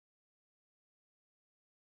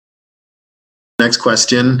Next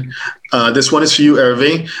question. This one is for you,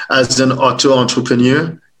 Hervé. As an auto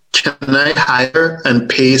entrepreneur, can I hire and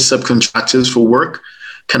pay subcontractors for work?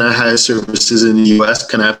 Can I hire services in the US?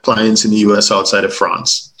 Can I have clients in the US outside of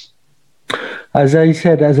France? As I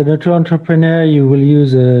said, as an auto-entrepreneur, you will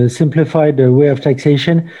use a simplified way of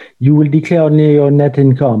taxation. You will declare only your net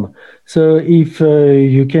income. So if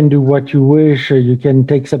you can do what you wish, you can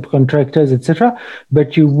take subcontractors, etc.,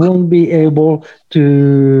 but you won't be able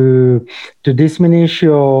to diminish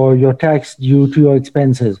your tax due to your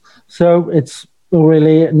expenses. So it's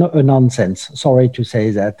really a nonsense. Sorry to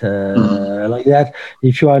say that like that.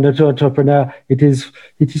 If you are an entrepreneur, it is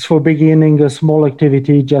for beginning a small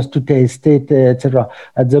activity just to taste it, etc.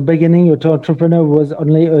 At the beginning, entrepreneur was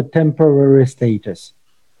only a temporary status,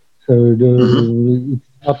 so it's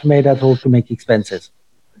not made at all to make expenses.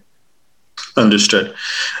 Understood.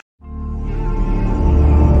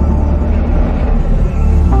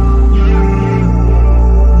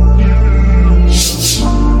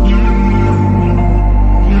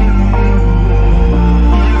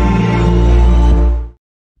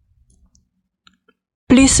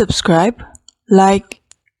 Please subscribe, like,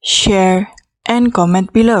 share, and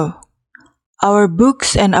comment below. Our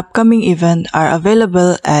books and upcoming event are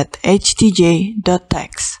available at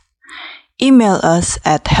htj.tax. Email us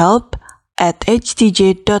at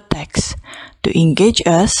help@htj.tax to engage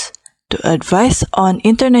us, to advise on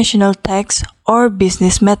international tax or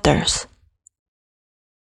business matters.